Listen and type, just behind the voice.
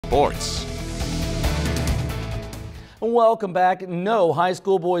Sports. Welcome back. No high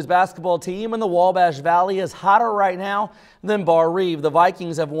school boys basketball team in the Wabash Valley is hotter right now than Barr Reeve. The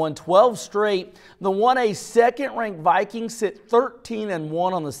Vikings have won 12 straight. The 1A second-ranked Vikings sit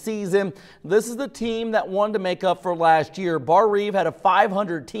 13-1 on the season. This is the team that won to make up for last year. Barr Reeve had a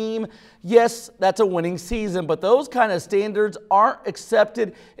 500 team. Yes, that's a winning season, but those kind of standards aren't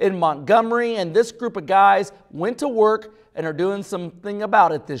accepted in Montgomery, and this group of guys went to work and are doing something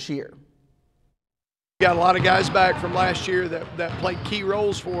about it this year. Got a lot of guys back from last year that played key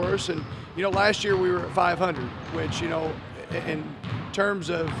roles for us, and last year we were at 500, which in terms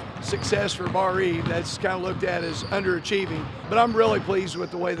of success for Barr Reeve, that's kind of looked at as underachieving. But I'm really pleased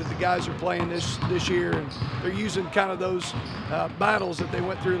with the way that the guys are playing this year, and they're using kind of those battles that they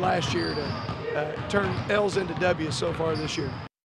went through last year to turn L's into W's so far this year.